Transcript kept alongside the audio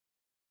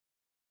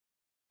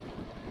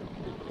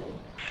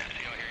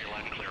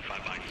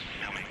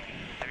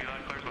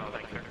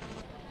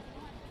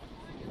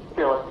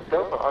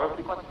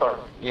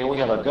And we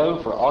have a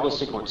go for auto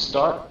sequence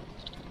start.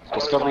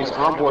 Discovery's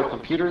onboard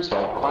computers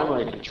have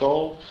primary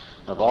control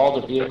of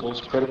all the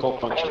vehicle's critical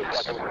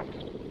functions.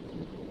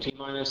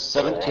 T-minus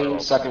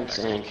 17 seconds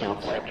and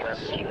counting.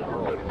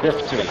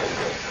 15,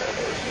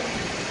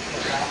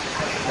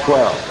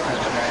 12,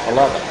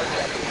 11,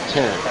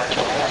 10,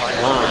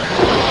 9,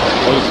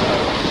 8,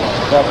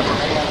 7,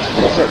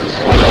 6,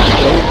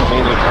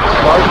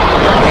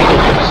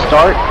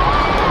 start,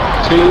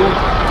 2,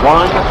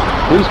 1,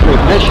 booster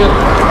ignition,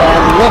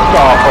 and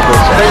liftoff of the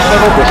Space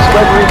Shuttle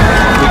Discovery,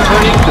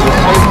 returning to the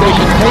space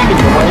station, paving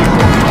the way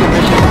for future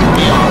missions and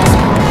beyond.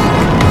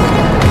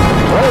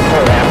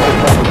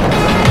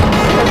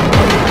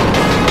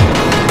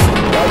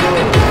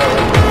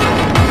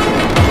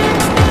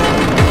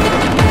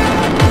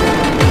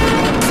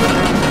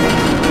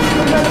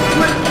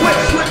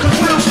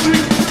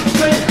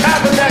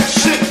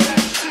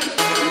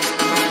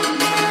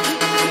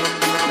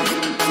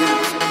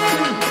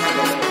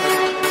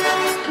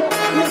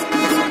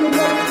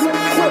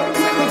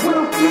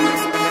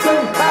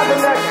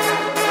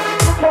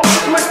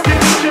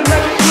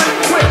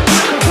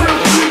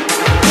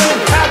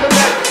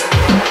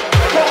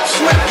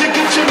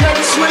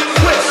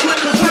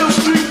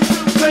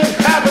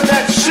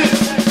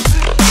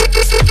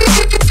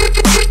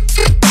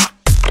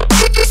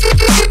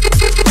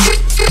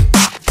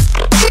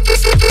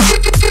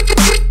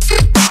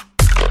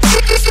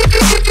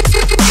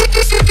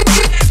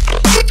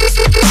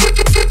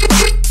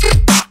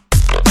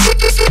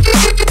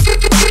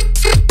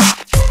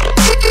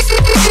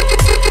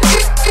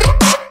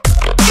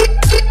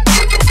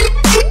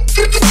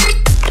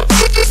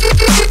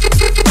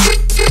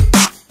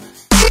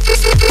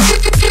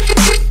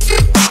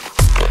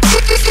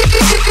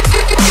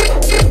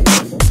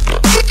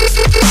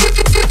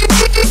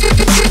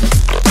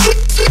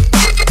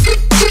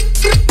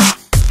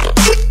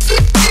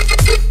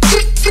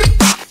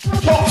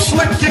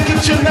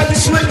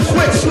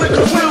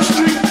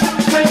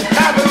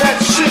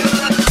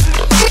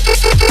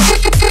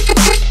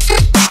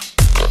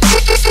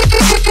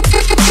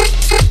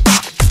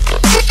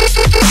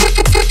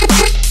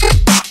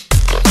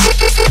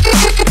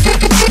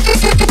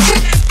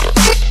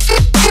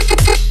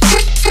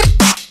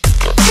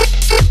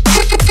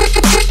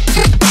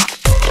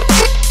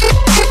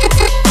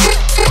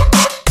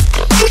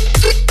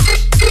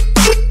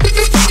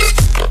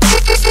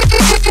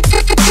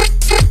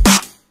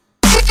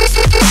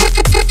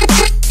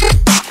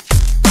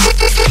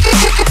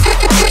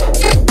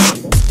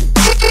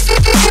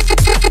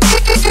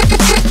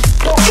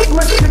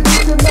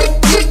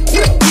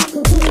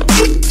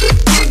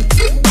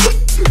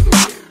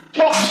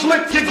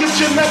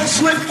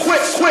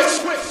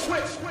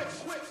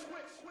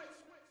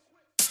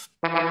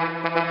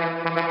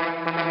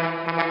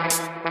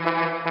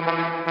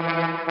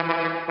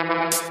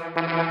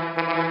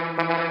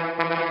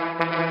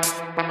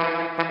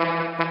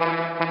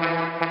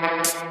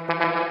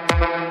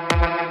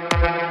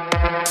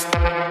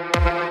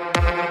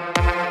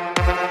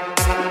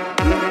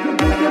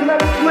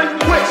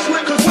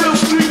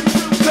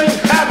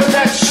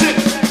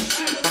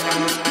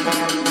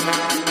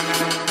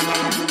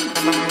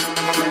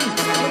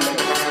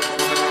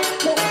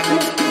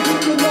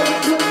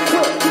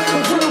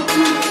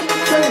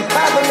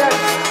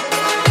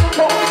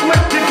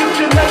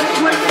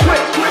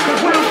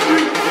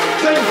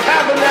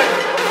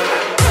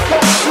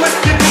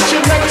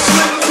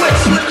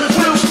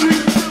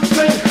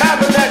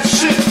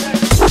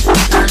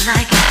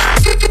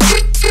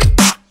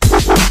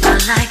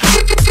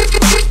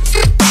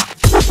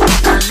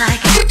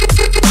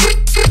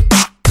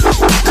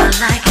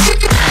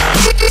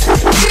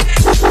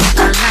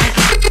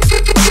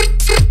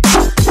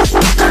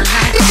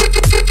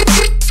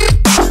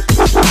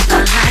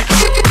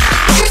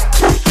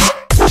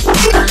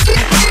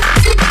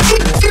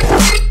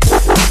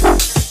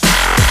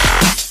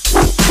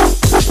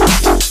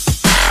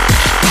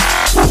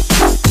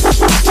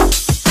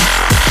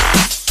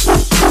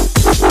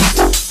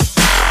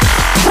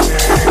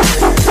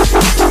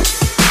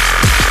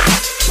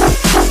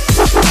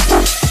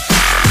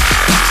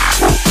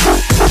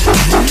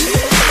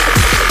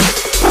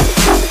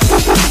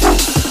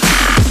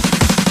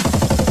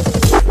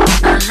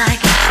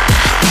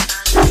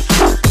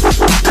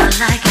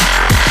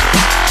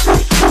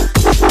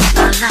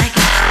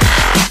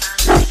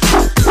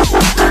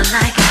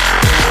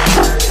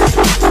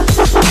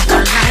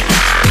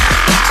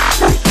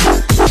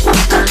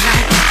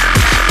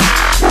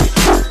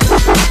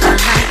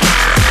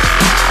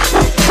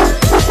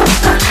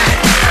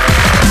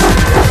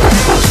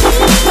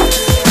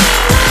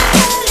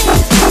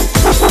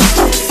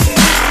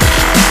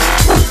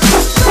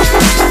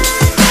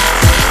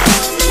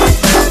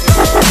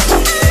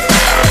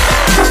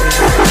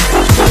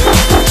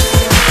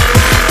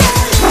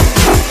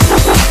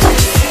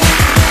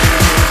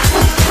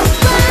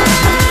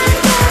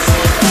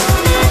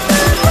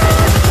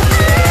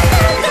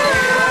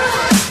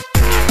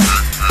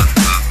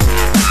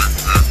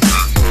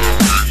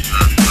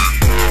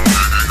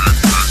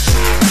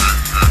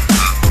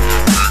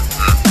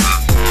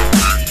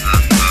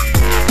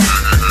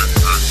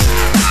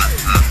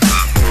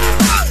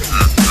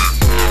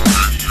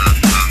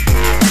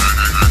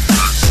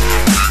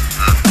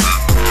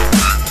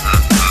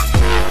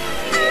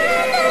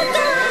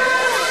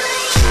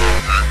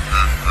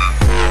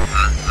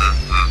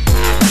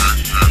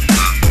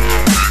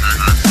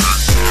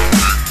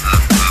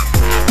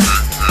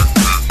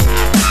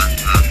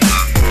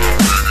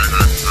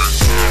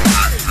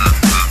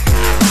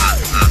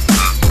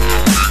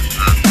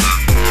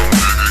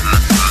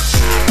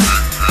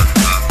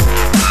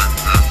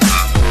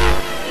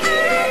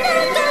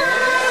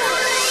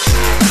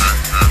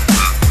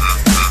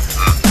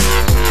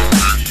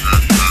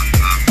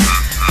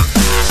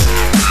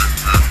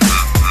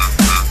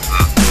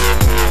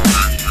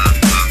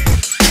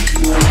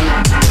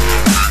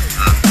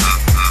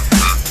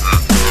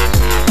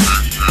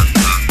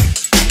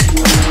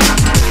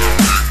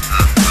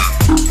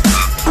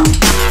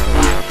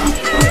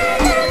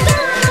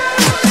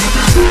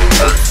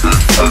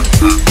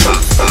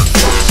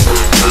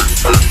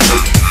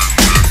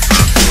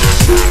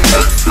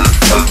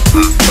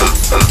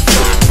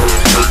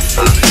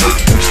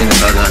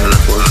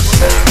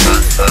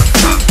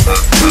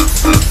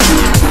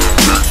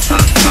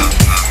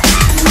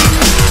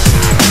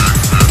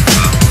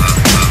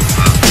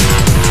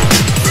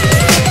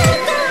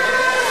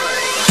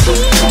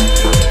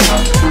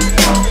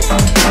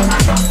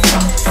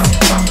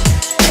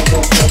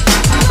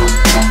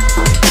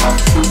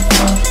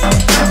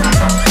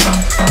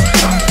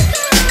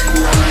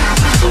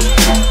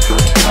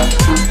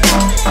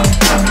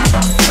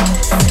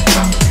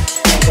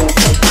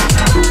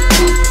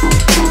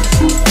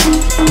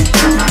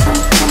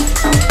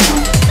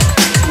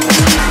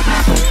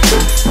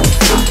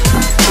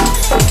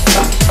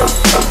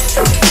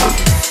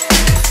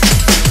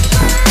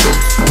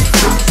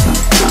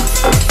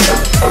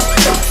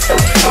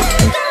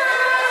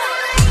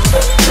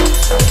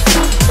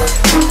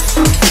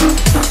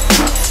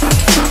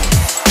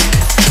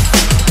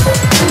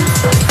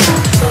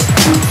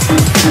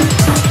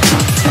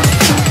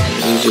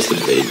 He's just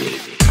a baby.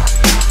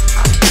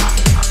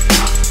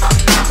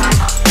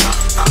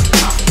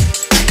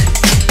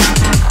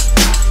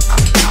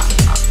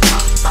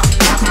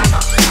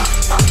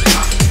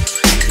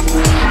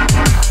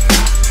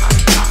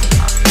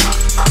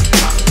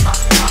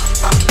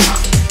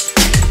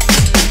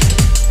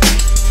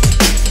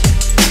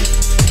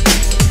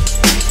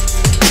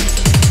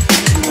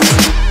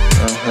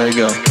 There you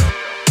go.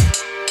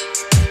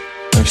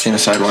 Never seen a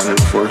sidewinder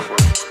before.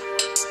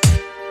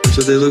 That's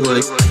what they look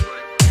like.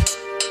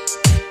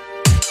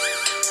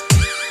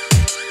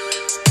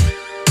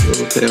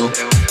 Little tail.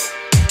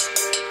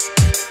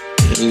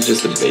 And he's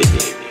just a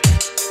baby.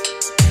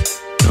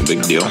 No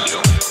big deal.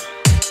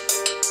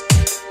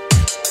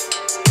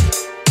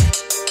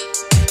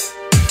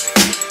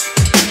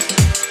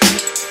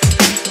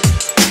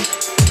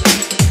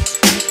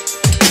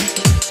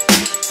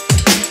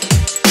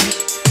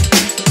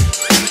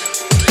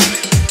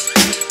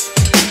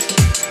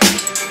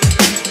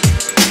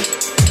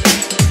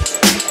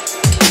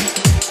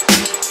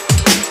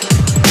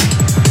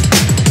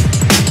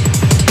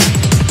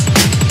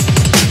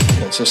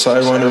 It's a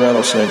sidewinder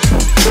rattlesnake.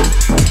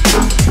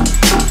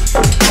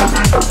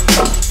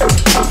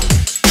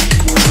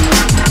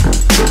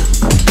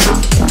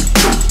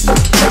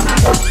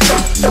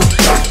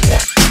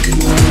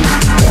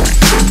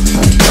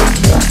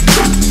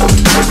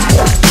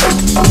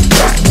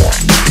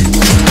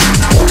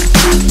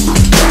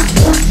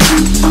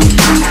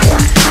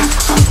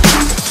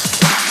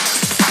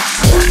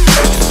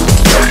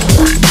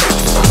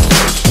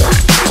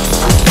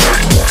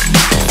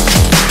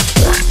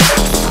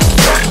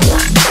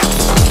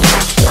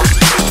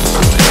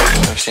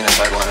 Seen a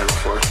sidewinder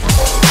before.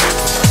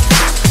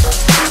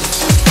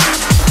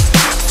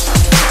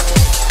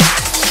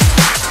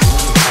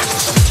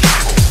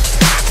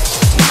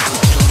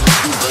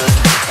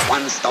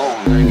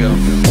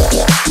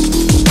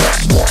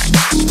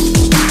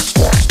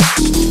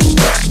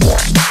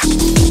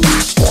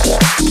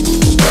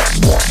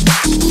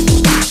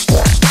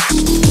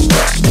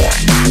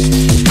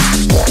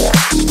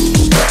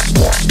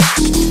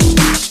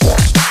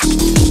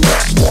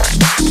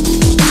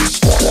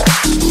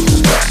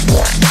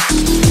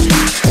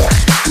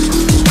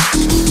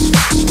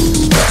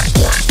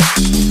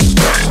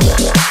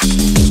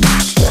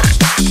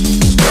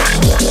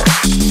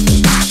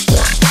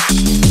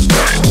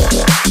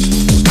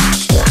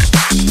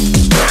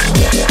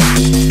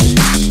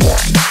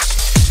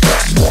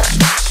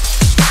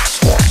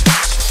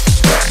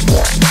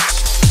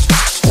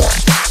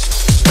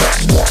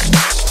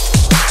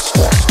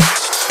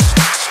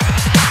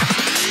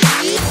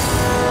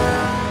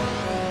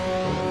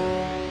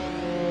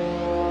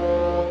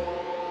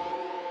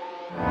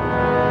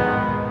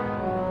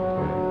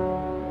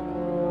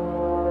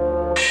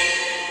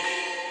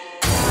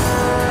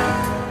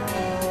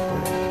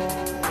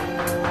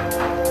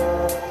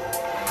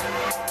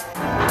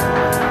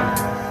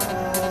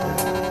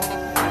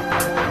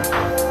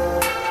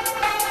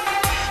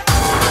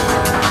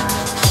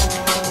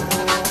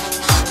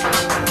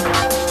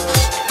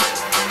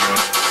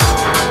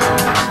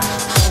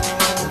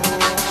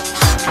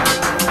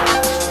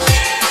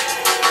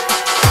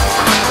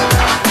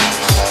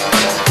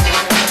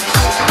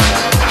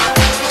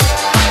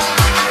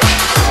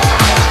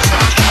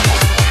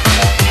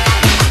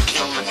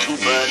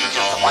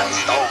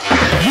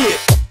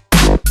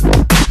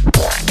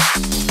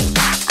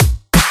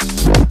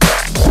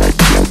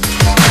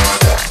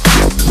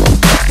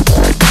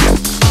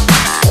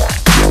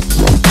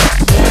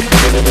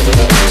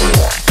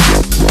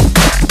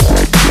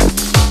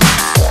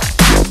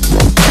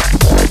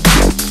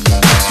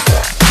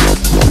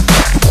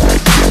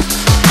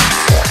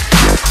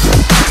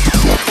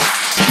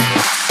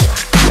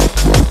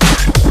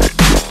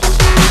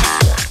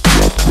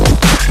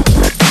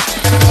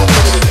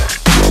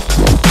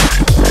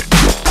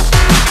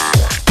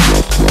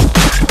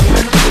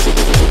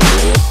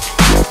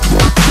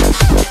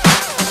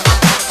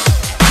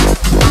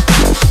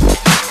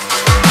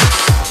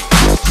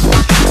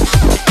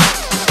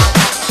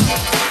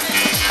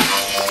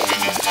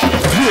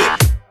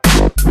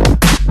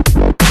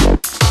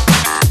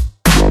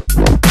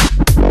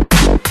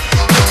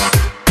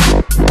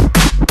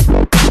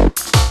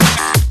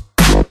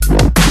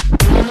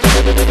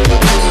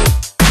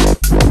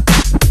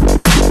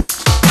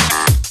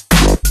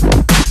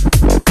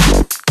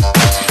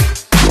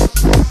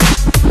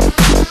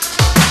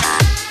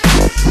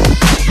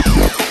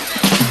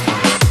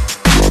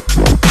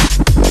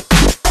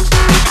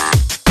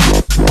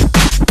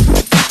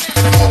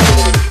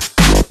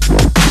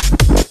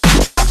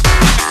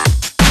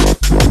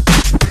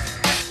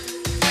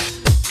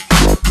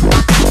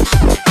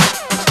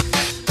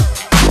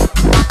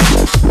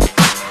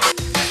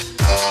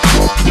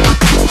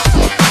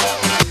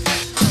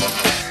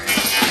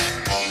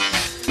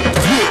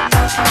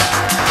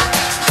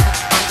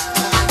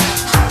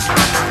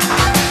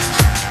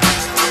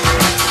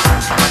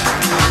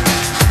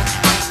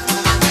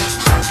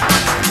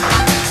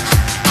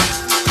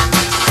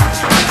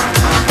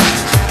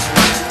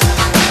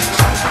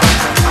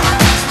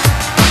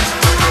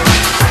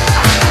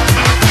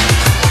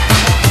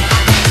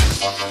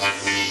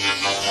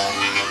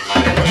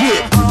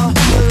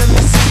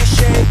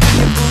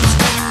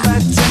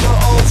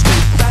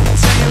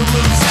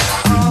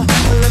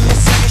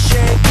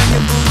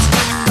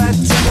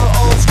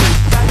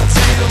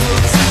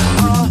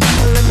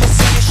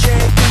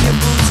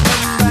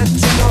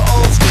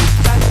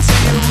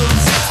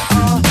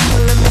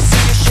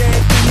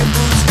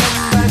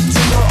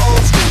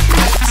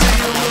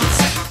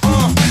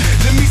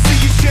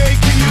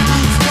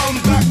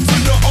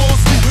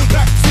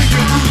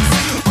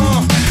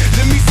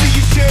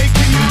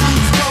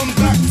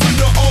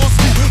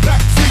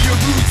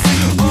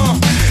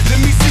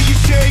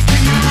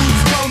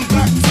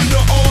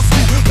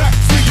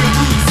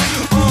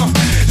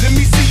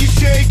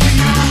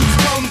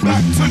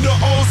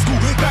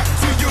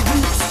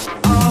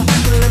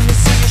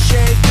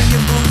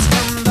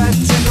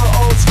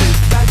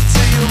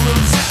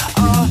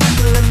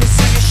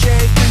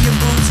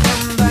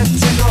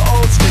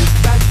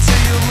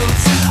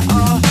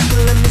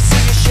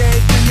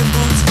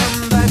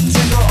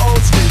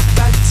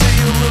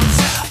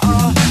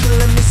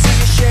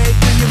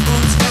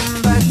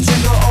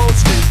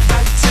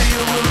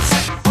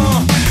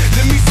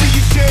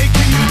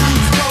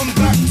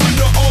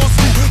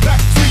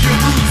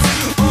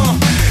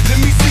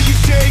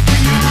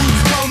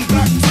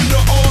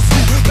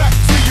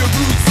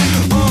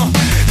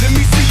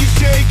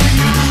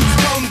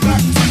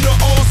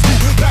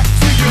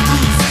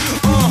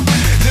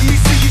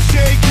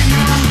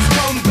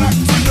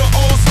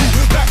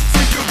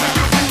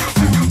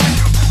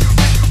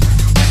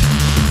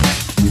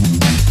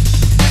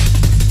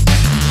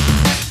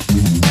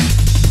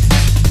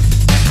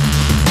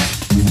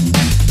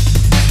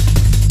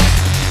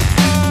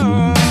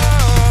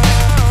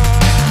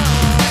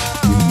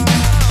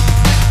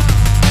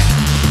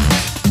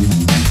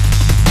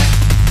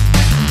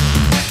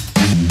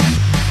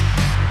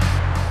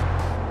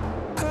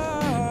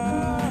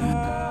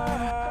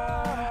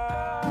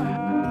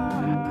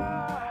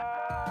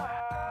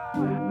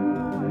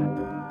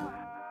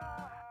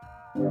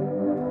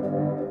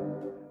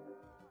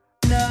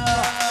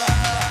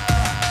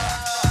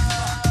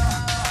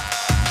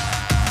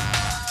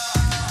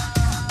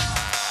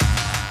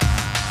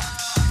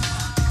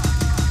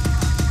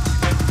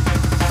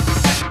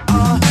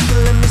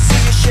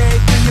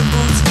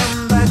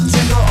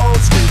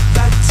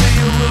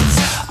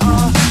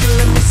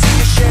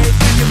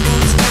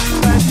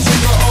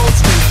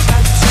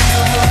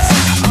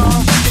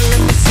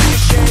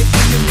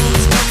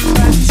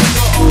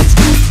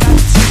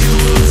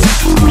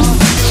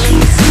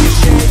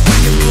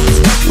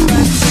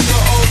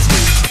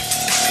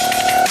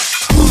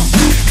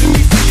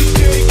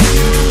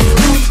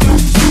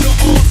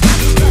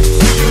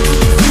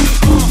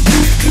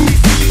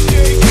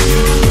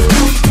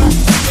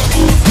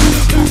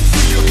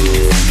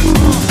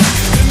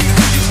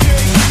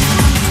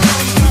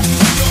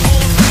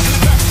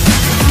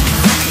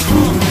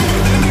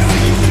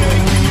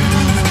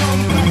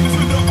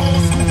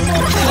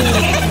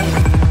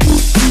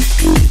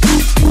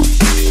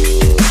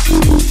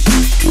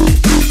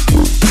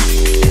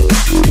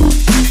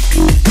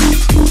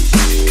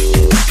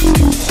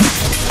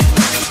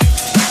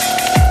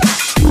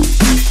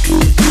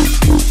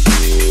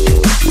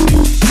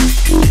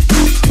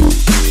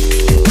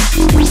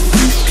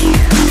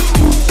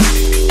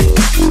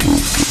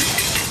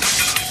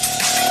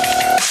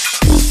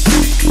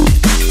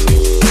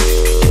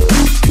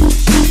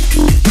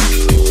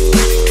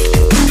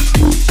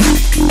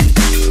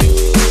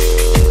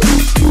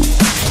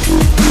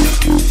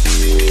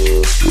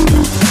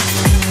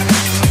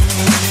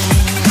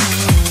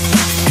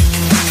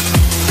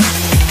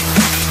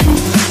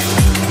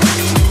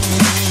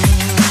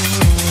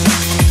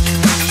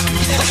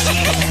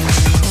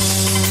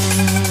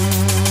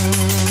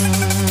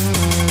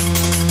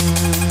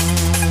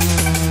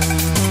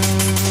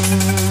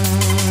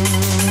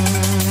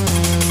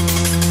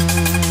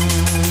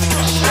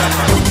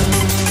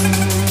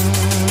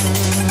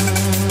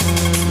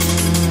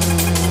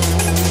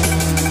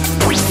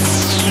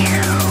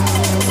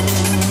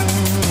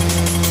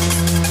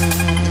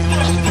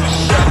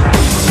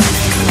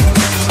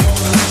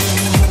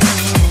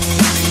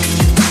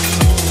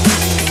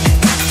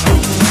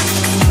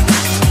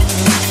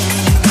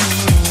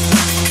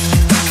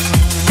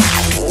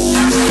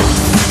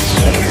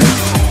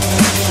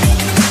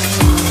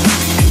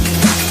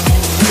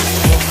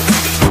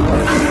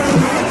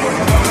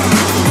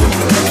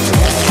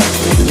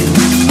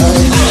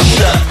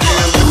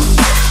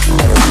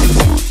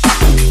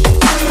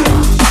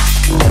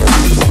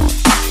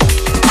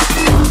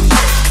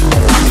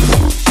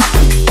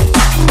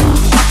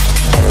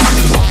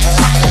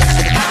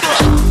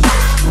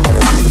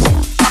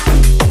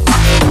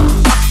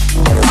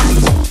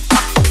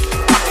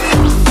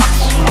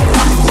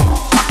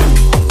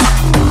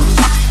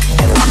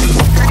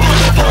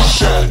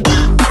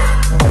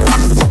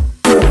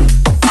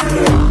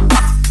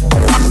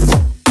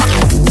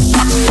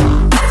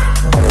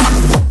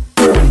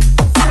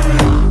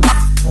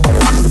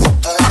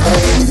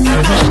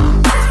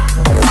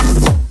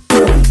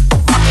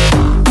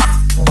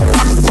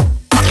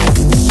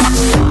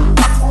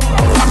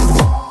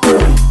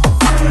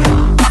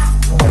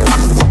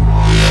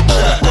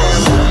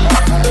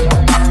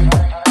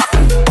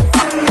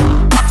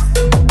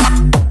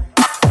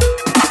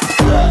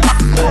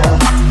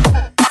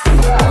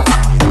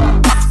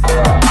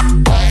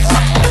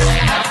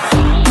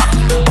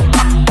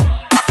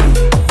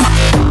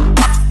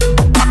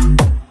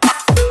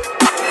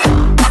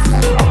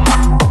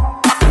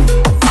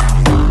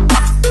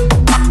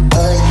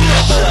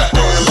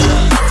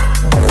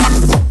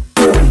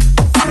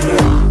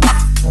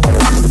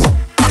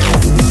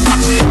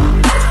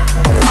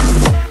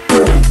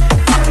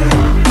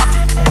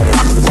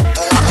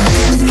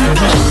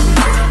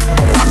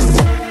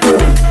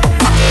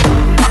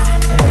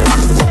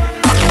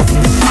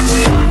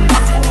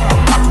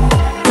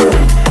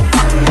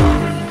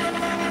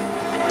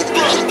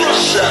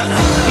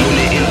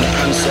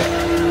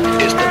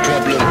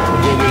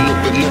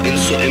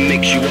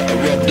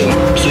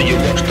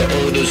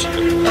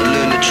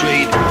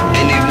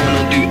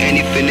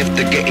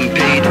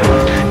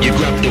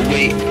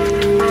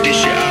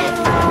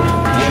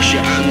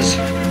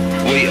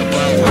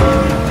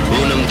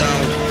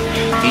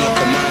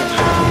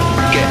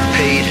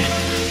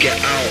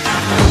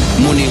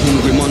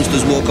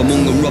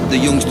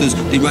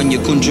 They ran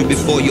your country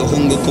before your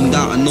hunger come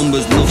down to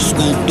numbers. Enough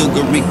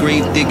skullduggery,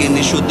 grave digging,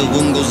 they should have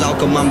hungers. How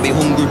can man be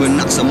hungry when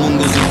that's among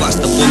us in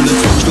vast abundance?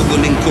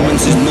 Struggling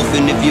currents is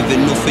nothing if you've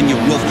enough and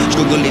you're rough.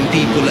 Struggling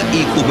people are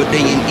equal but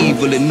they ain't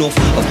evil enough.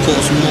 Of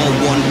course more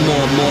want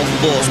more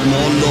force,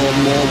 more law,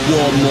 more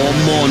war, more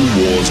mon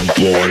wars,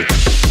 boy.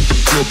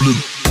 Problem,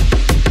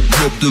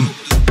 rob them,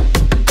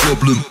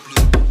 problem,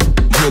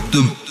 rob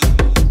them,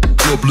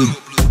 problem,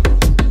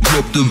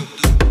 rob them,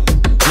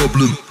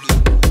 problem,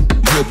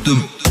 rob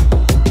them,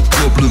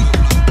 problem,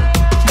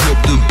 rob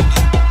them,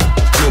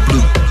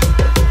 problem,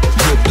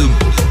 rob them,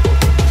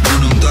 run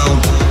them down,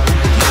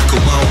 knock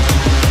them out,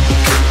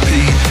 get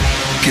paid,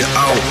 get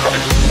out.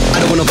 I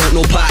don't wanna vote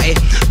no party,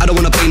 I don't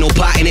wanna play no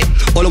part in it.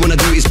 All I wanna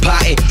do is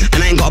party,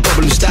 and I ain't got a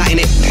problem starting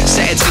it.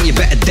 Set it, think you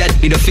better dead,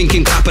 need a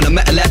thinking cap and a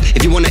metal head.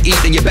 If you wanna eat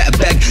then you better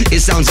beg,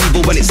 it sounds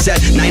evil when it's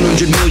said.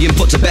 900 million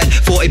put to bed,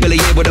 40 bill a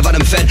year would have had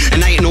them fed.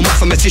 And I ain't no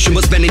mathematician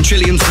but spending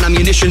trillions on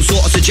ammunition.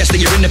 Sort of suggest that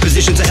you're in a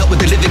position to help with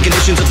the living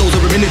conditions of those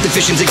who are in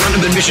deficiency. Grant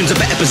them admissions, a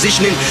better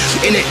positioning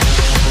in it.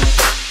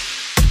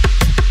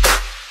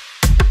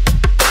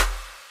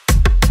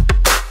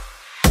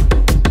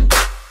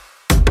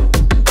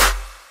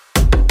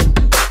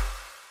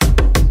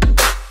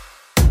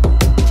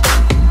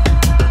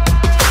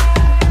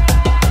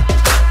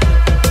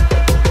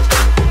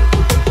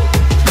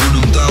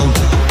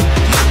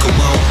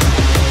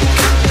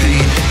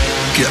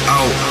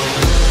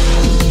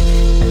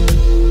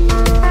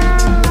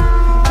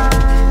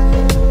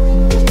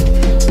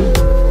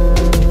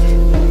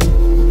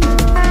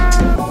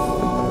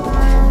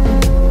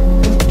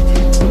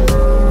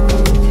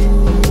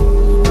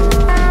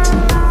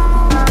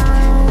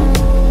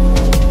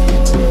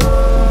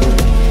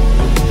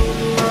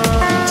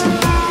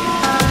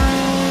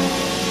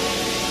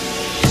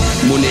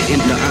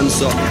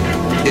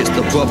 It's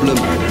the problem.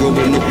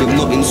 Growing up with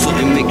nothing,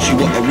 something makes you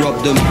want to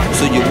rob them.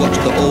 So you watch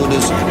the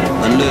orders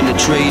and learn the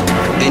trade.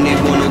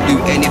 Anyone will do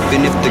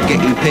anything if they're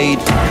getting paid.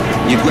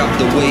 You grab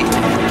the weight,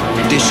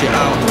 dish it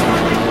out,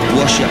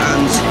 wash your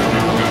hands,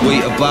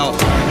 wait about,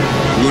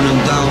 run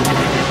them down,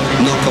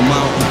 knock them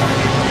out,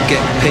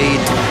 get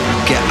paid,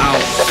 get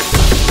out.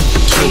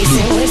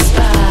 Chasing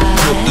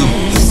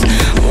whispers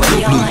when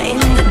you're in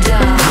the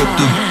dark,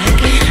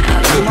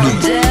 out of my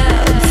depth.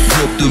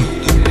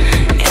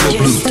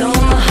 You stole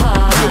my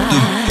heart,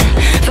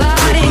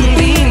 fighting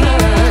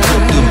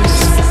demons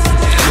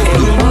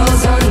in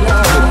worlds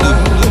unknown.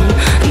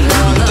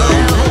 Another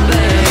level,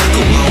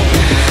 babe.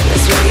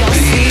 That's where your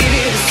seed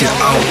is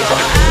sown.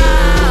 You're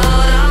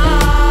out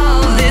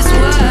of this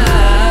world.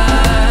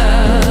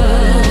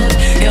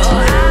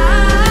 You're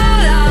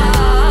out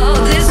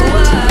of this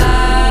world.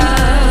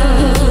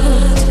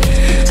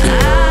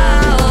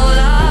 Out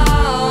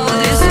of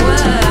this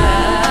world.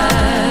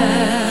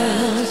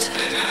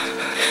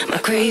 My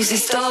crazy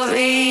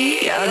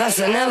story, yeah, that's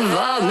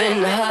never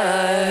been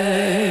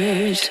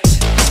heard.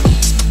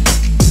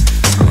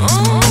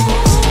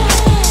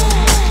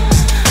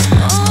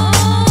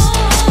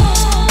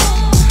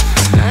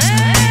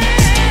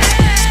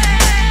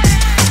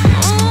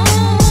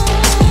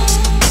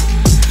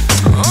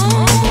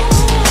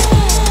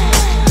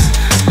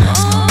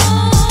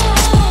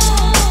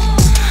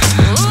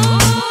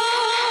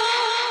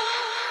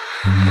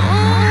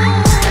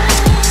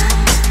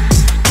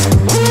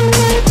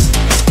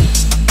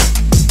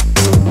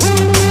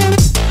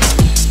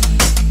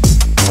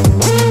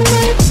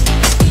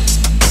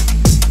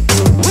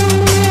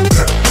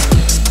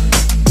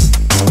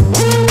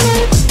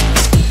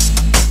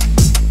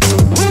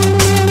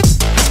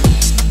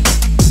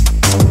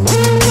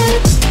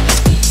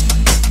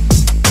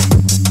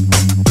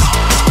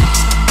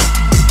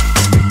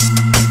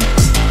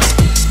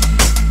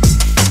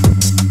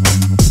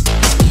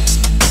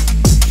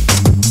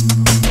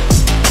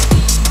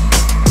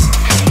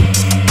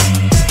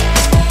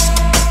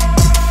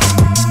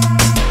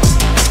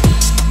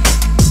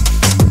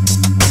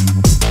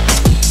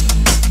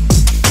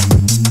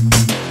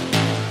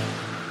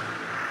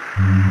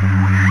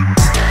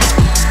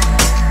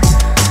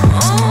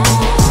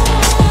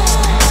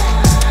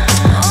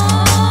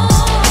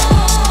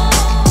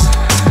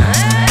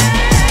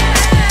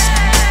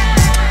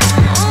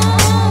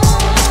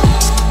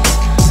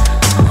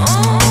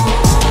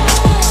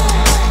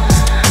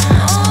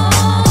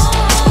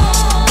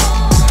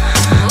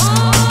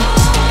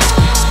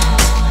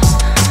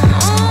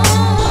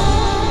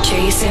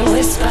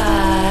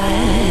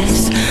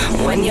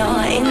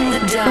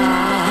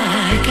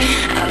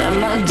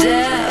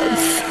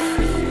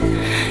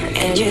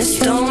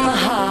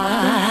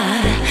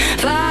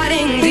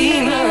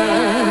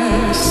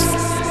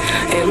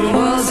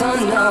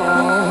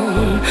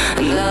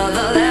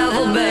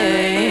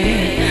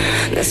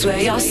 That's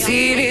where your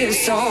seed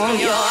is sown.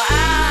 You're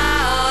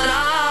out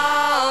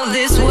of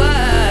this world.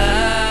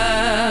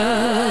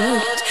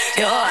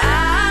 You're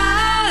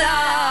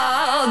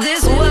out of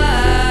this world.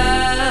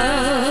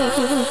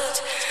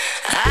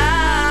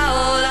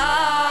 Out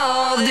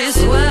of this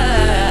world.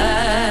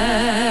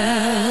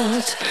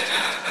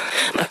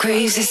 My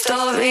crazy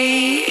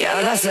story,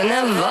 yeah, that's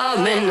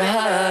never been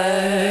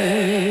heard.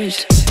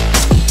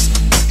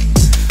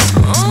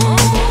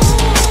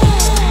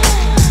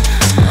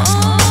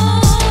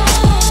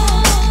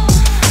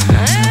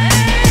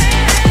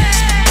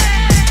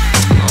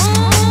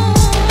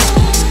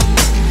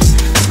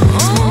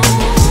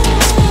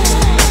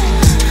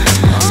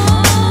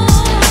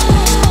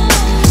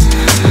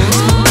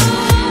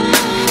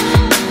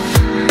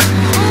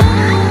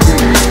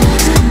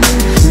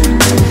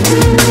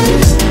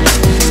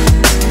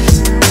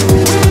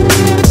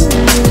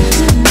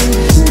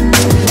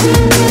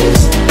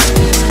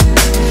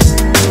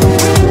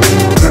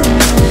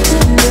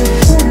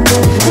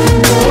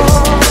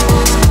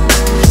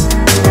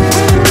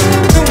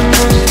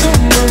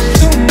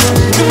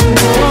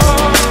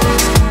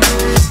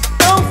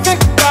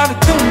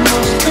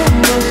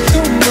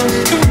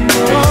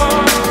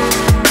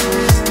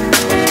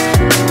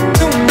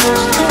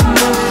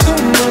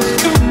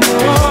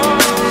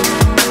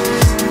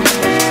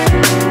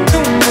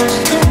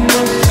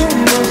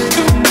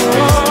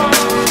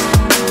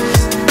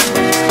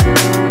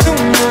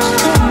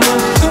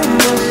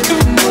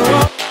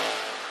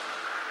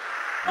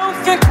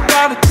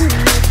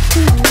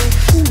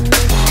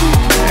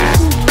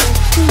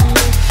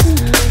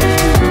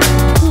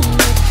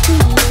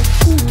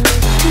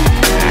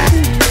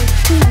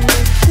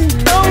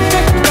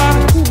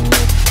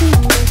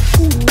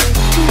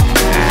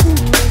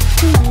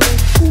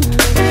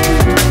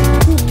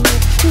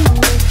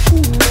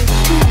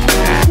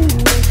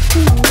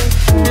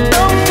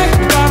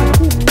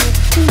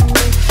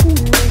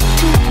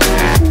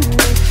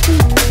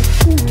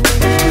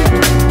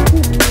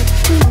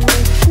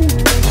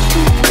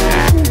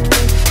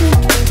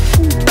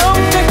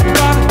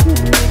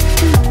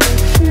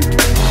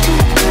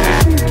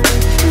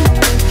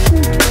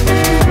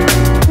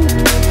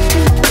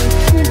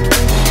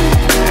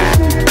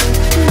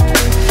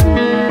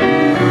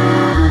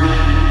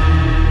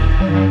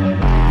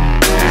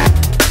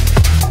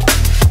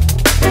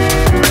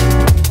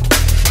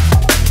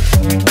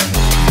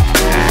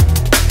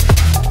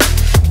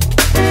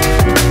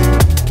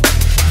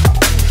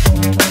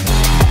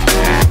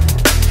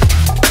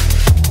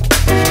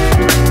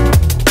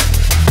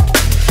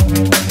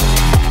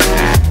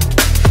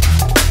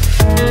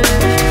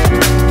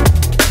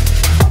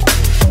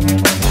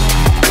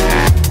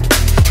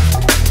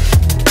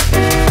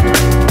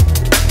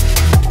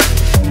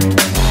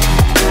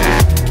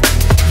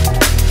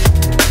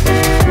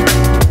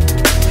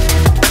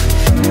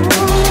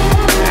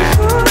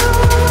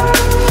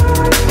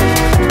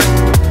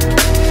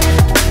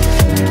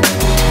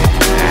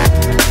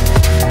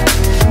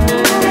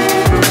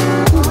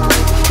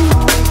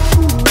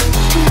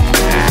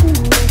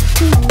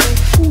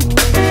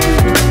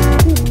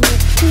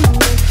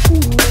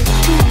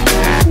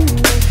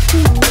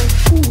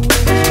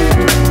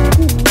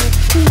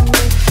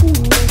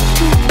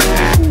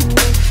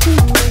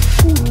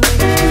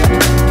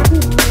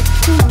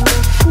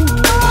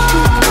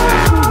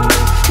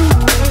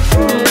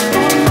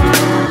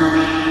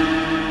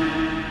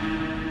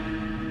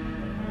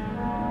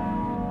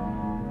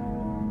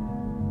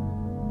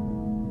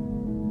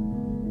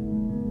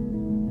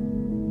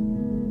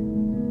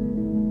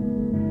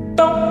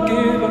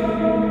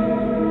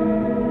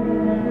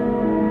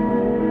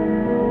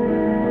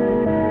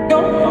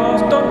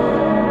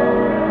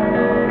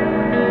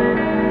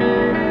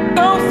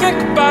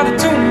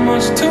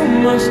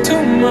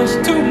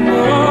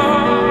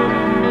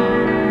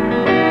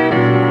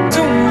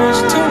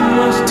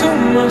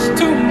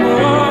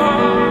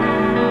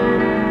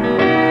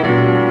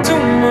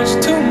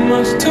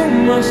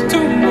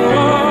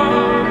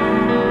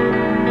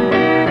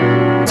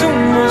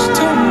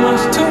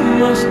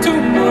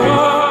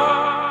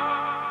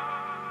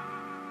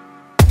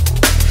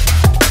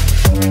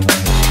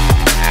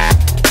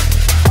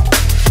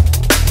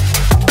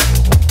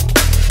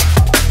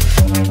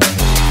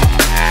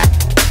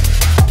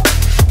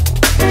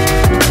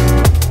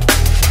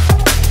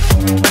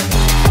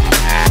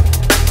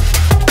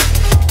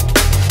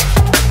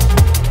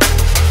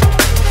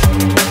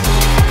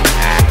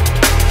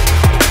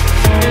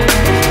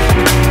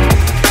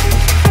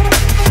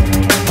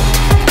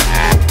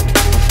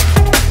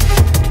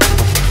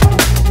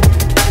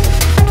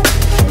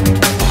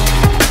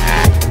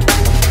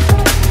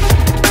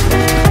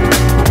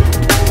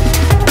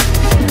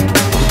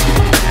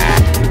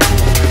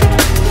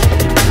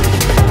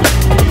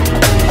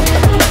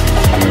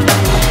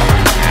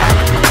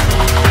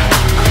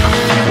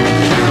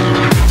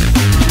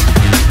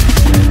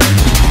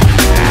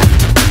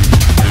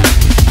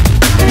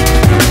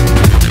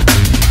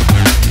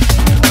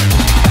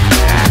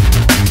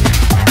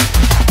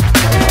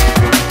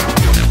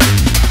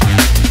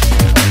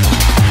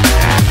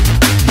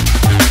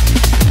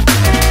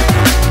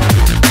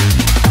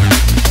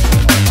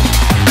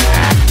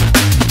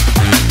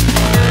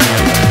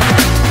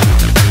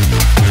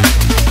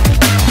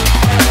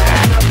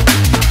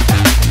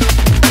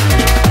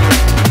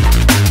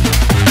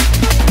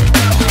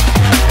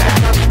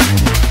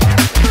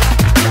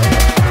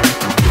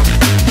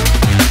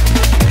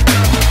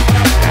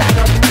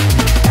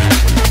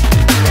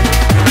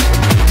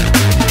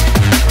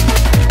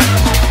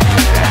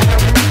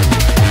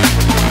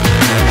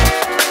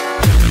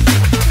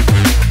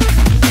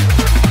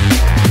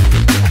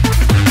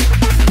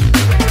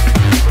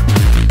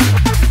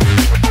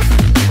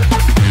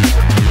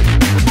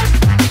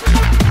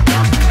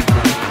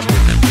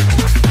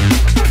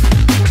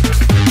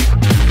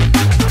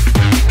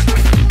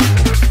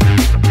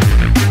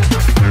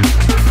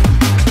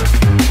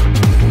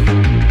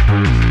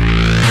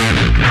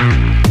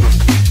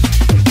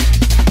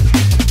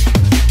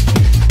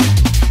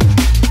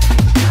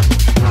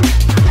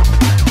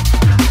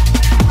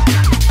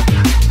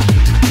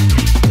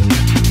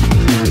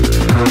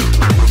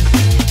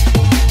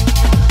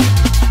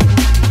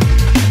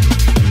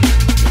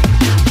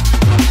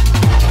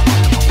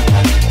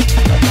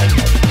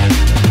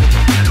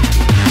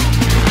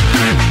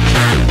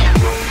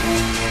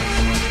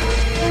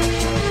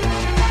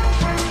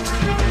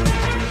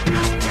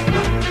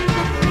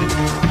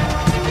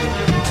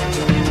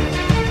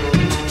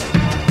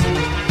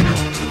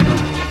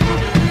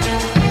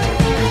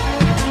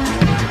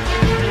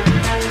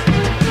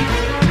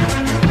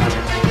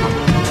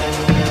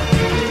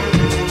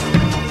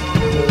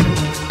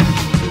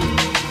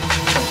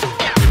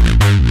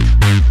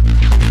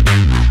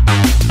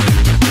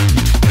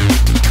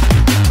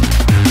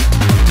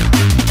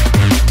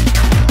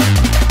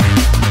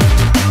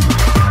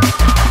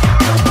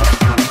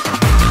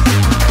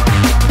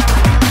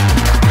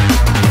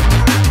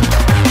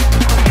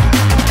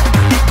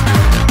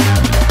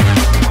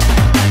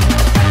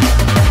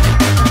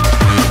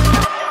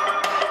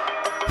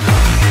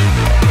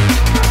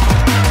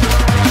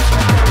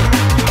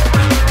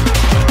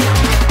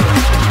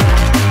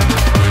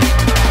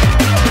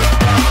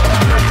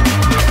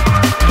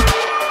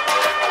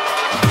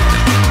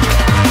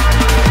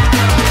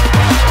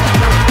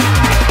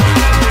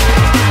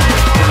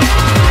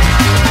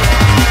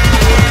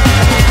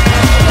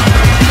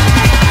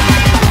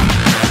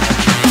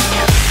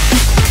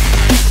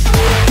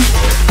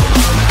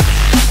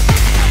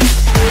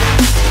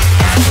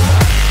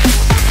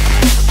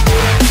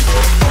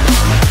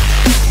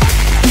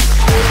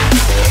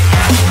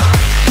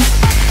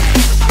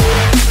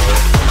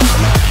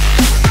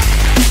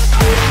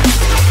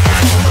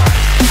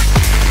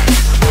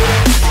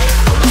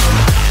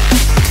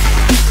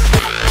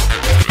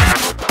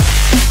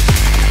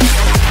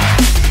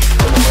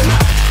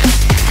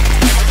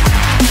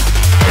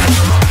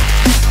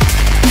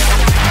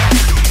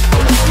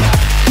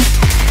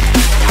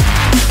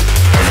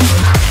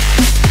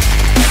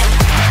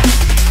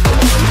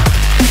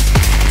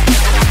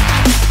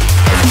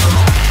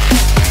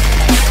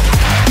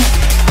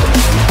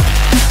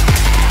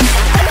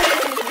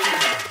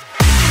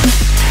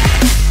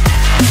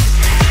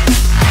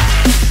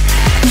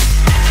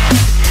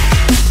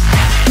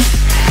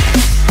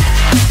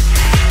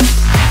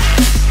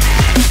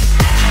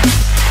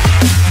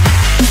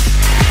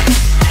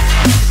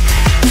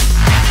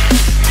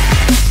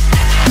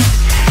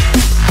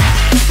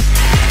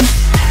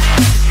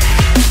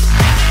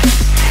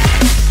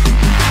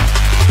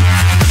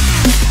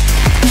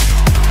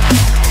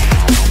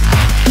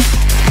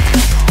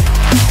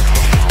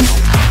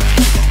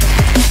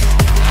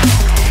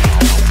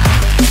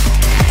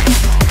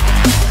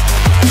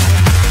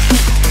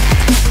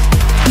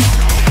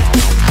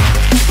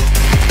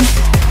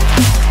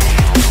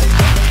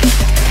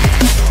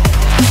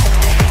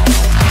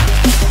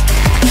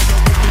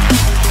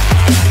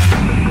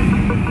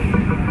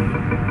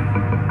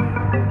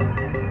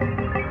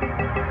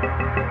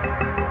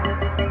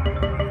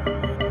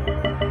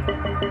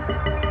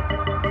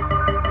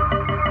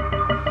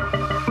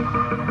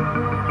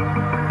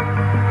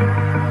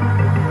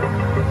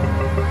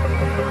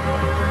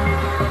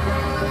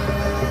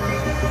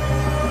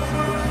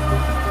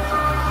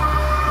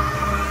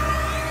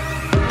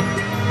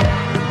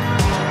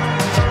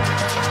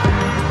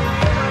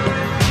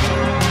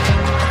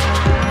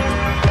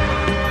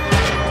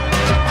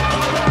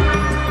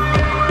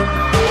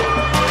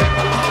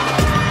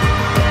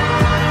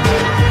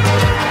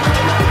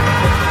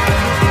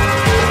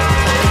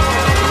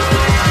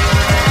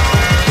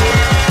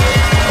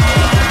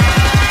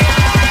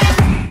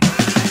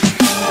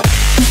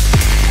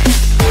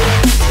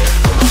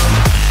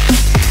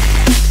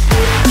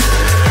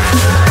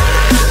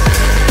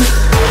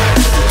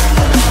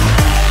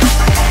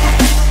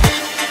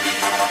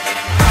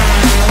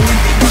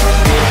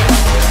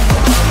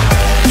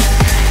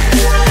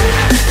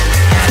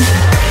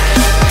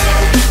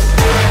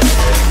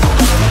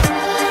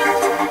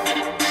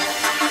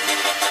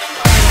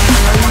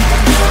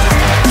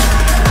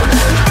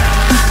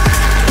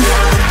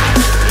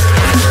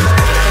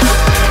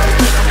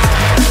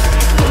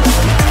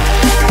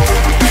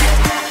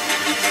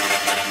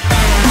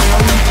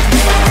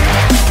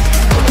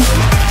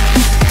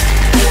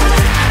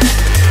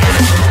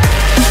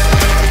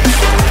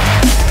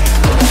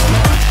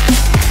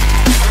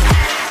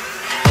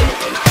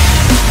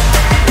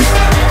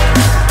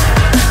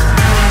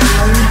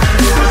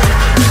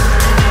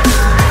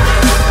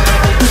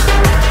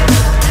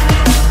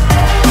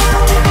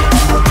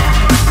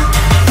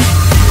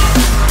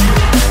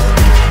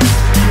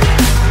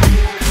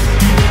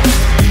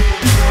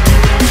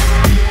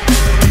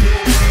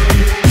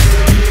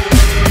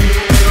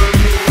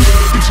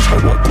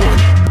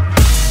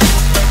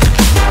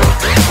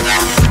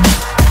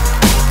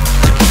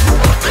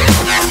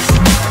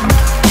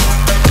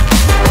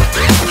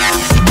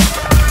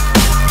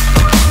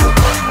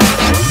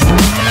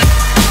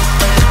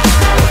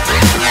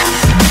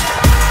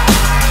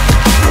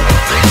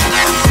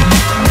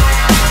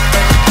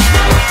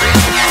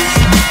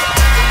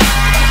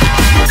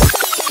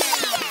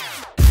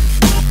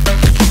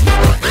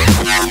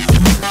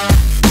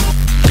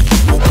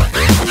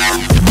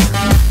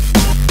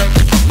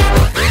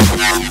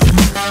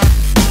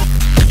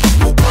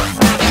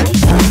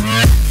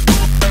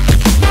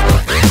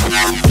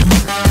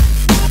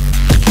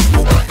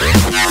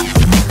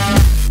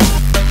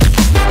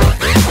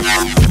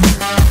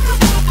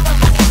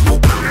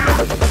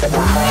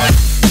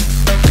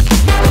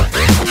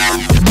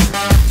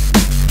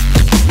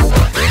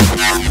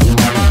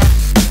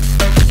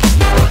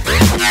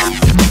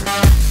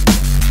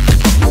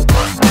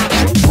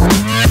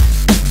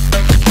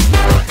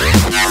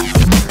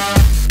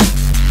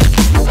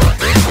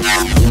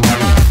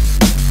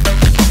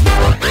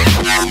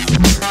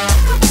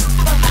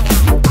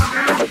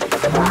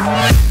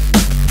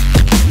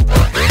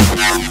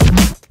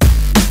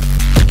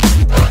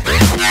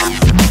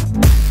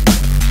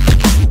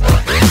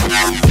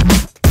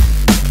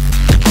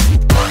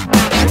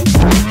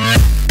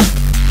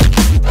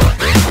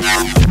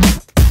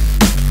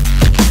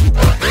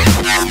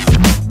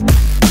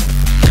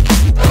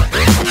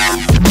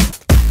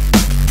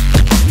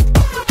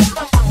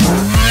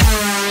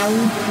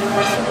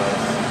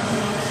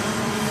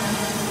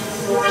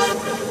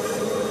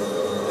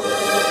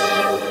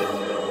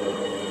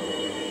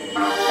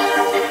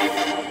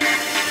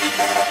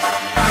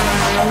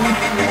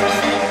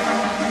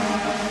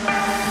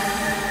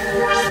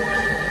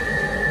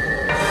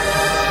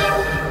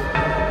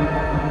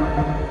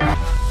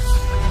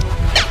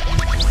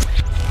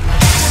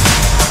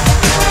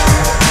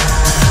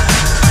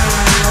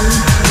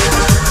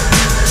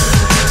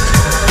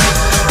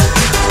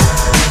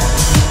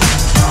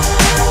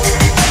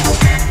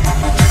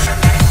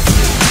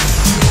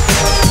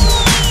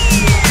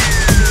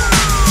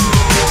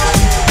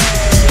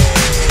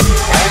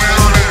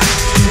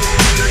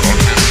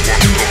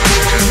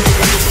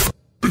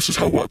 This is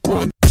how I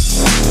grind.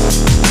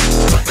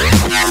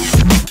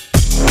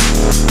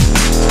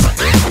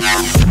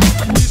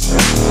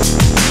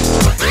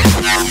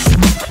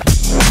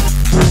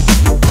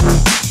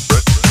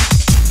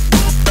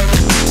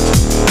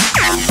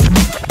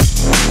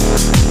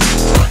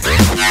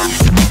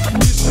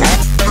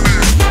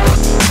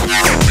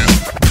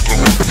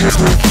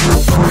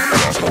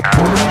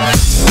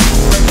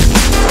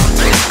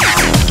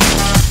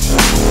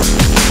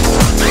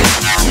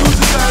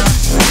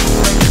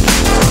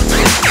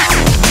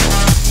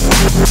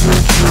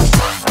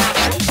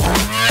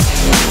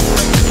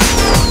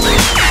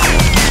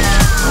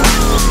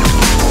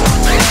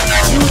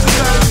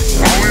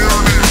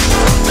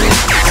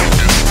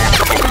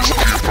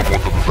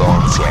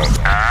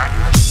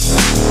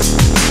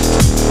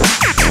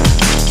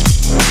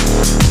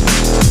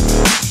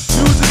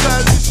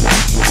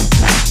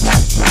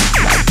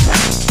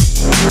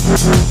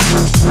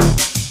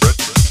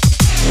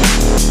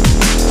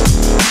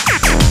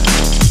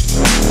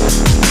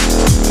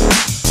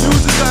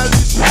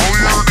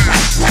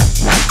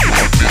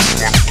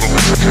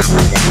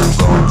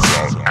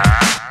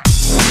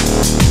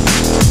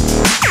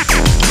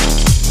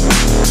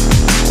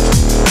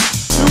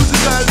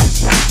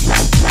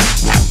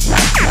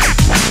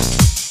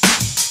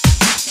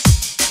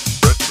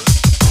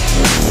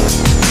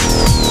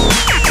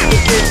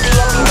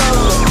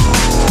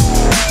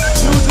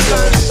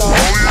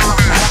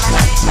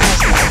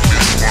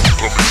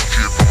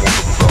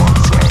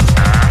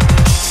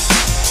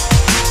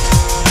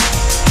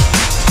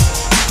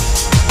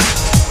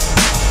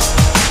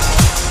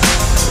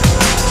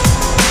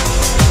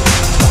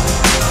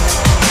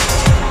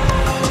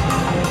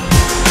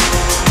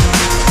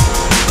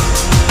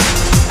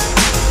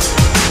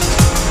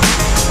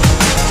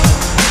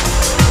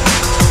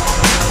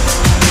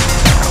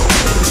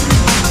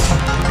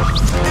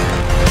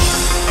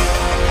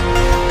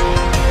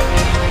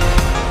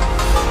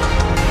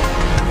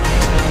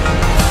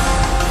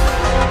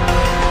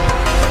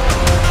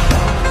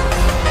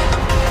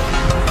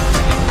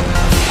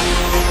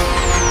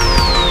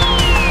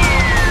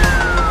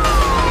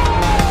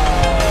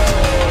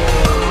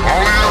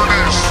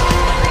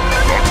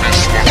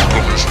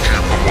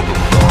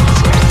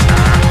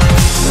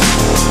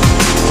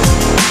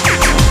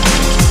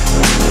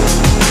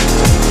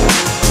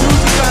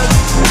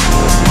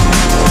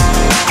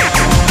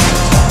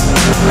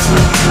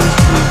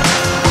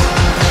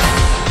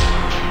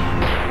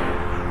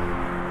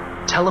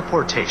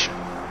 Teleportation,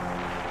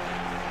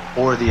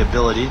 or the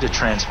ability to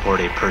transport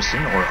a person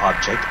or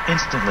object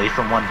instantly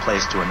from one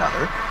place to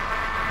another,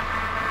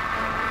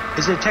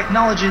 is a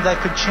technology that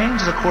could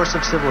change the course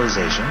of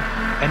civilization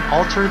and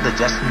alter the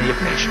destiny of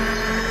nations.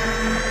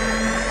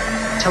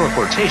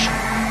 Teleportation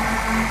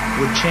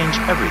would change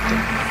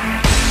everything.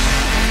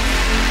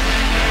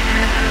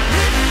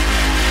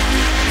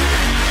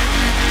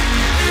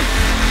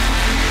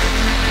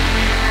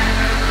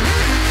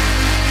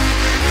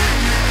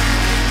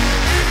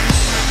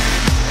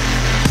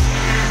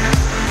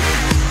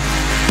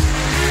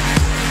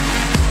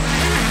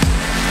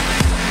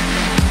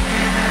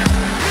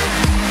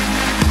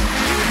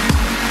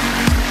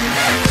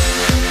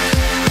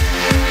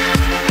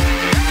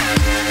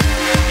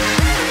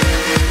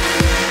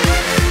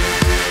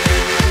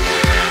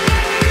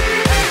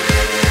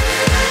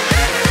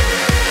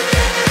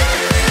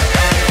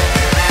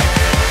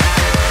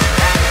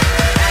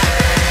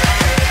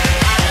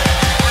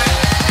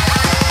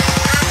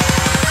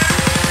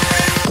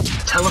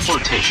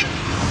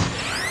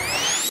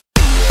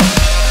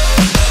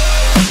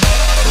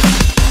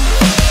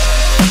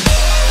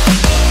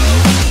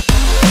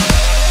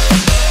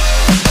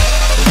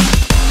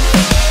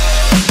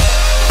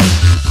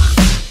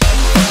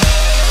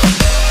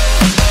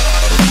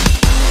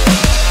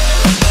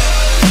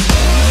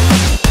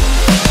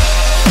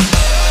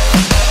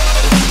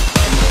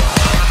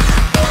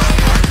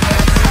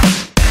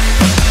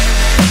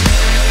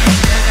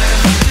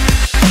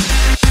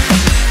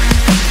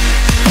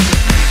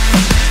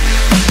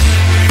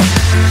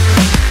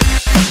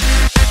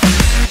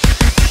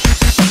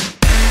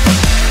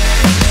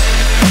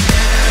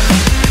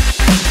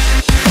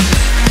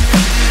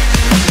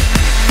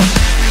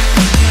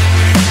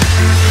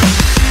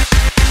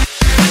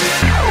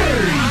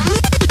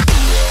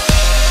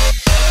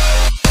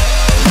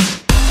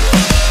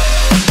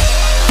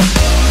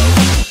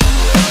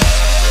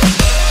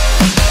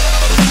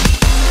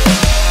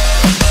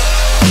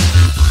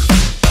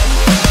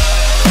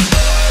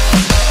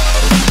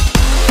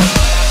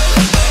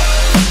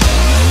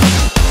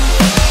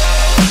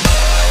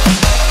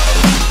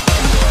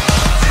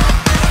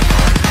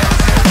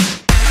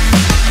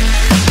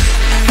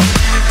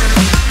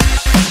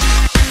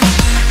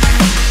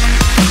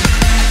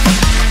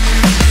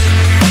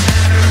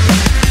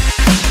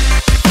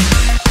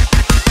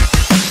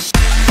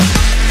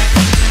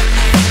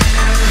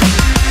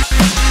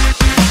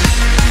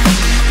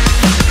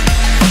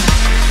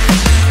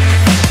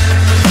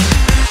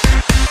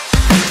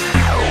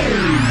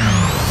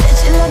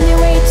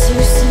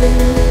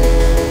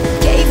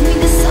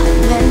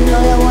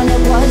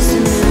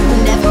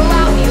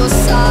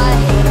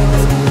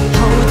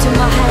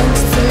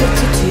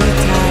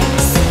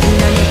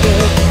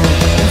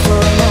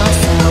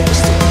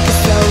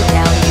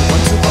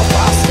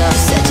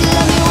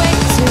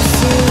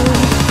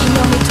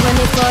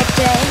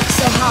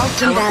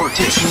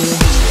 teleportation.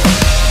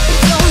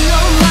 Don't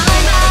know my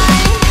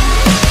mind,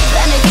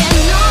 then again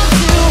not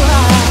too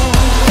hard.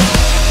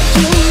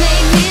 You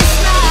make me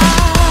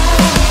smile.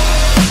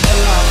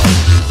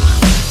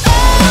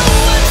 Oh,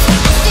 I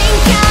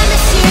think I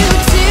miss you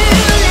too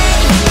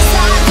late. 'Cause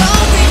I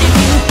got rid of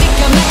you, think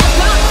I may have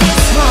got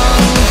this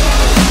wrong.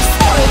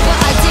 Sorry, but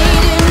I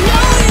didn't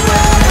know you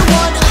were the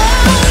one.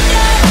 Oh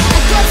no, I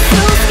got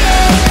so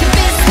scared,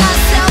 convinced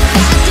myself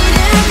that I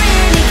didn't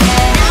really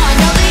care. Now I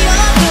know that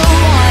you're the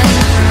one.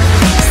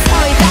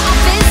 Sorry that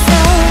I've been so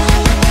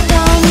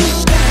dumb.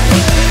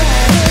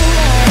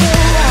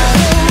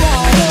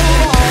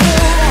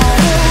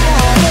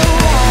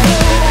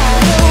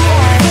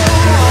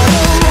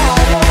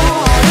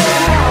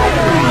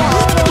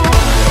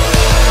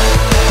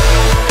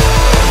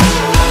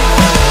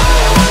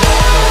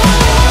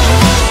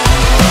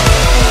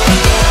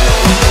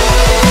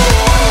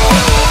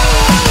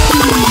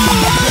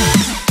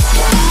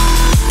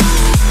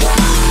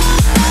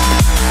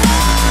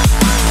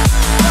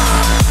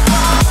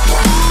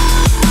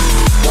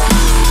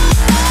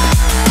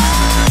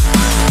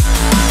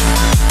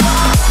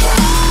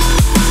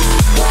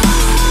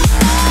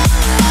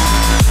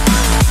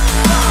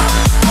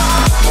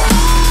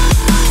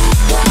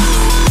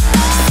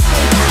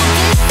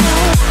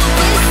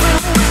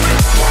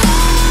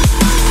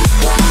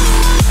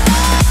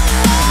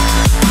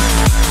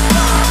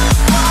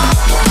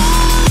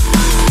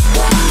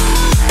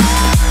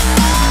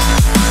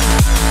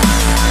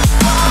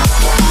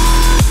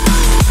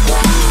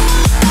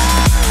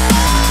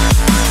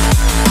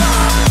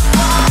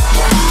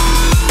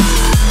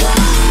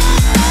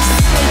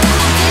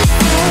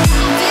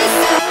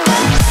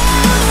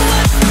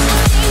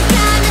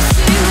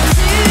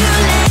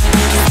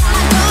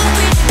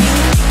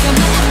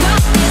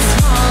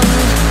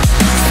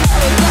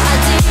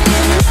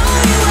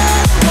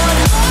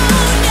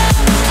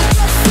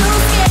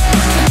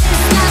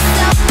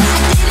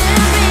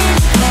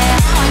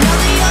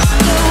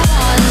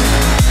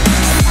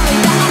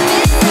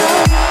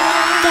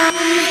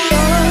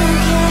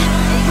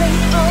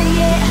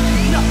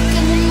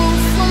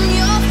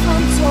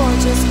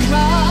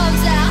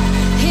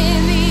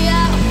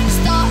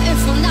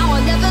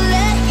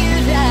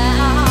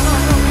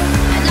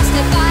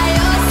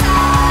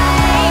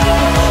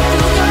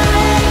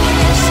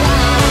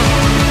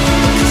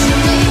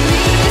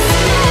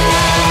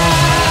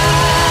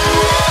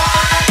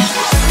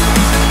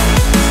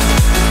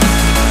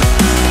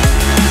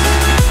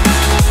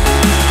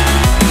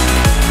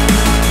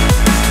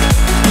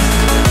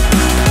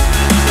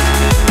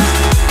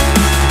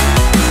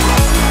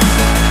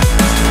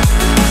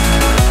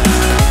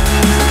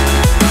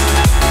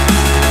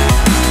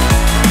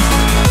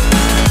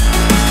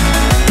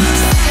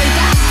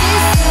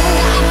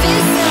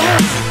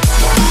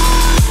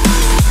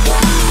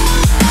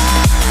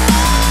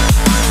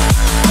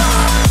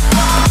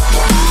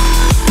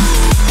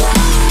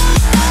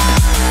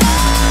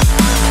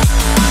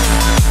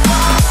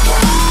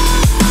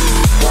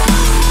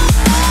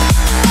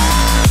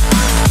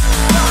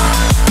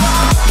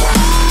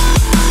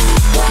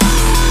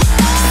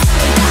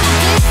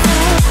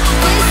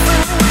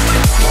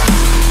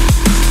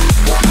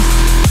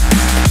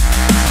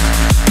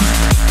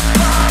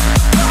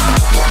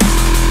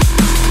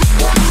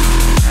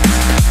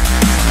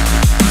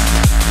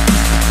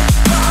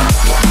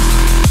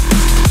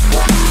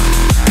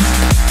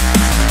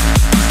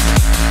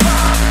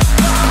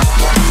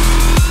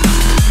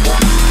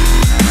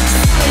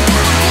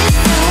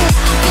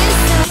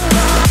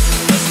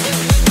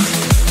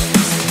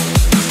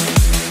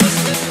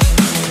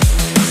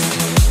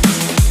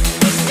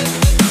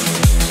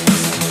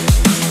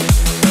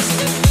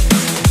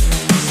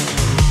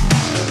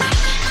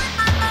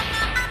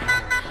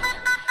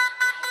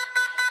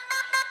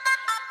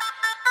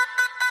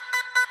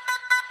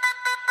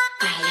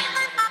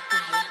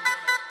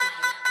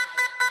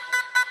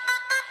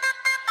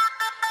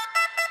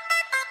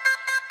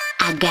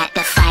 I got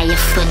that fire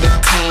for the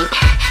tank,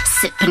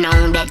 sipping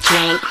on that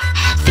drink,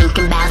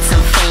 thinking about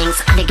some things.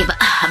 I don't give a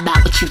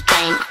about what you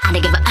think. I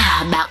don't give a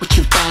about what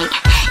you think.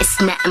 It's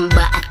nothing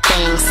but a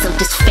thing, so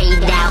just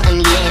fade out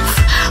and live.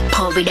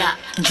 Pour it up,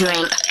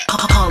 drink.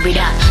 Pour it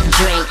up,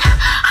 drink.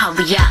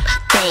 Hurry up,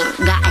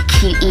 think. Got a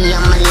key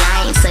on my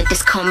line, so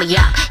just call me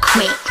up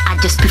quick. I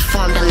just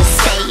performed on the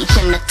stage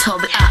and I tore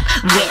it up,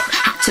 rip.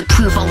 Had to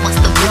prove I was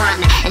the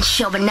one, and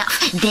sure enough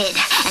did.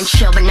 And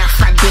sure enough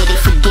I did it.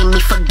 Forgive me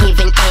for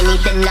giving any.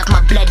 The love,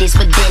 my blood is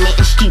within it,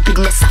 and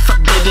stupidness I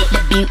forbid it.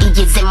 The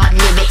beauty is in my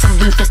lyrics. I'm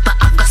ruthless but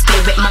I've got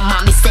spirit. My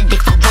mommy said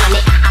if I want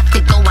it, I have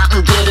to go out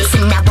and get it. So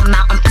now I'm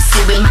out and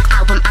pursuing my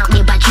album out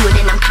nearby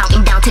Jordan. I'm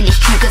counting down till it's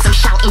true, cause I'm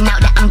shouting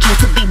out that I'm due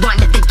to be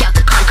one of the girls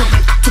to conquer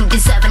and acting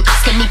deserve an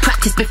Oscar. Need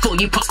practice before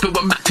you prosper.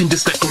 I'm acting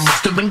just like a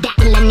master. And that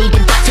will I need a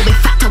doctor. In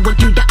fact I will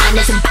do the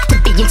honors. And back to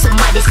being so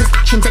modest, cause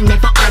actions are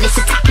never honest.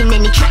 Attacking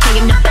any track, I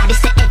am the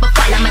baddest to ever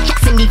fall. I'm a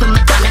Jackson, even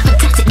Madonna.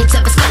 Fantastic,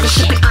 deserve a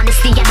scholarship. And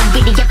honestly I don't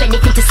really have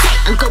anything to say.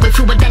 I'm going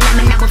through a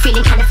dilemma, now I'm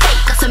feeling kinda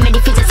fake. Got so many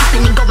things that's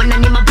happening, going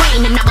on in my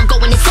brain. And now I'm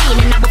going insane,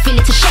 and now I feel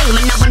it's a shame.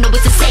 And now I know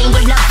it's the same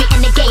with love it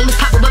and the game.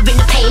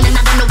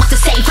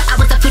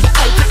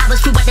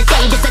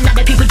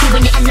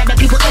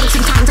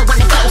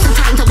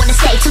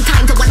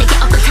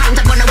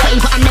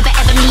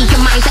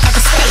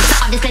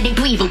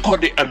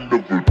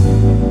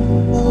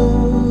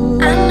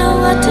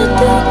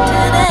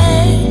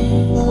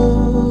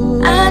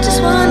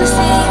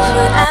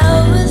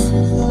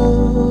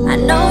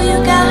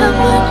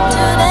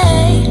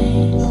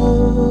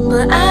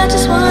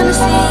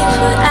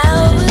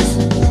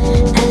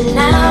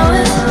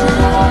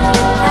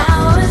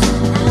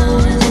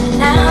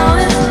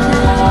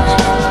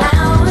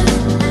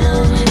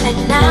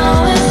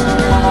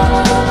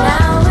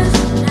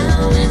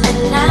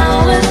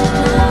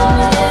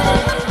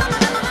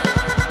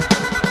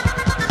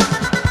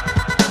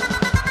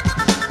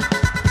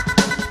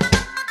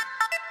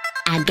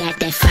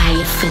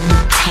 fire for the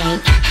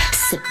tank,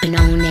 sipping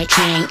on that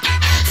drink,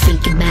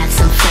 thinking about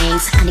some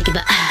things. I don't give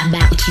a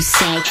about what you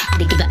say. I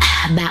don't give a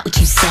about what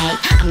you say.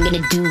 I'm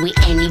gonna do it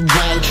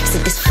anyway. So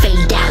this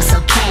fade out's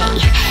okay.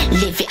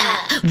 Live it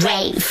up,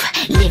 rave.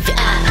 Live it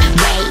up,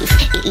 rave.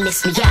 It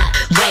lifts me up,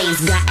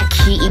 raise. Got a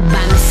key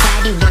by my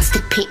side, he wants to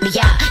pick me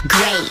up.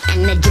 Great,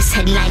 and I just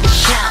headlined the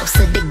show,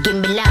 so they give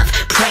me love,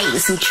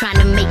 praise. I'm trying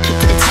to make it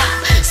to the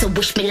top, so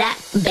wish me luck,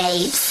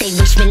 babe. Say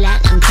wish me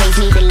luck, I'm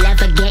crazy. The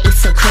love I get is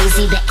so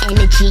crazy. The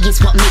energy is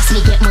what makes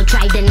me get more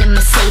drive than a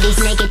Mercedes.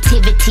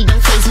 Negativity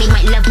don't faze me.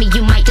 Might love me,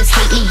 you might just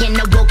hate me. And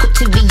I woke up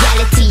to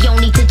reality,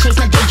 only to chase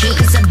my daydream.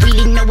 Cause I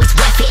really know it's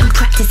worth it. In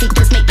practice it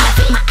does make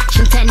perfect. My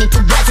action turn into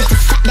words. It's the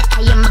fact that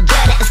I am a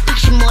girl that has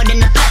passion more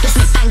than a purpose.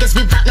 Make bangers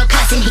without no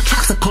cursing. He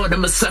claps a chord,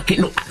 I'm a circuit.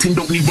 No acting,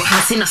 don't need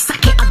rehearsing. I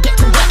suck it, I get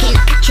to working.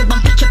 I capture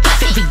one picture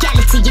perfect.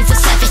 Reality is the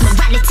surface,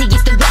 morality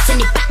is the worst.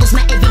 And it battles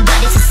my every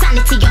word. It's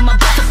insanity on my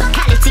birth.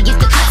 Physicality is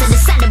the cause and the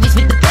salaries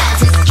with the birds.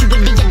 And actually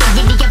I don't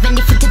really have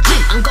anything to do.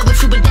 I'm going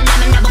through a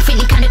dilemma, now I'm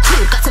feeling kinda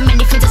true. Got so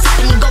many things that's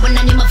happening, going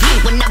on in my view.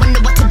 And now I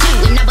know what to do,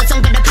 and now I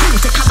don't gotta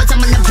prove to cowards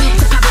I'm on the route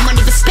to power,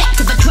 money, respect.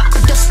 If I drop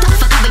the stuff,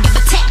 I carry and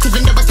protect.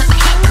 Even though I step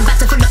ahead, I'm about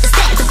to fall up the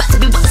stairs. I'm about to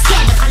be what I'm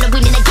scared of.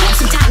 Halloween in again.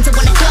 Sometimes I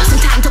wanna go,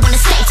 sometimes I wanna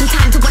stay,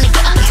 sometimes I wanna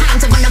get up,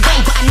 sometimes I wanna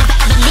wave, but I never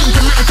ever leave.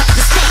 Your mind got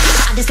the state,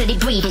 so I just let it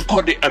breathe.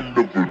 Party and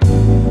the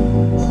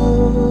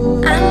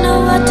I know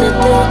what to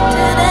do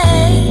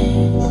today.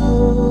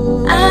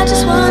 I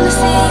just wanna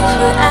see you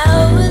for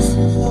hours.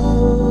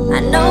 I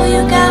know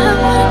you got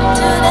work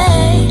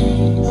today,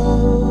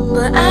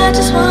 but I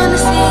just wanna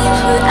see you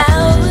for hours.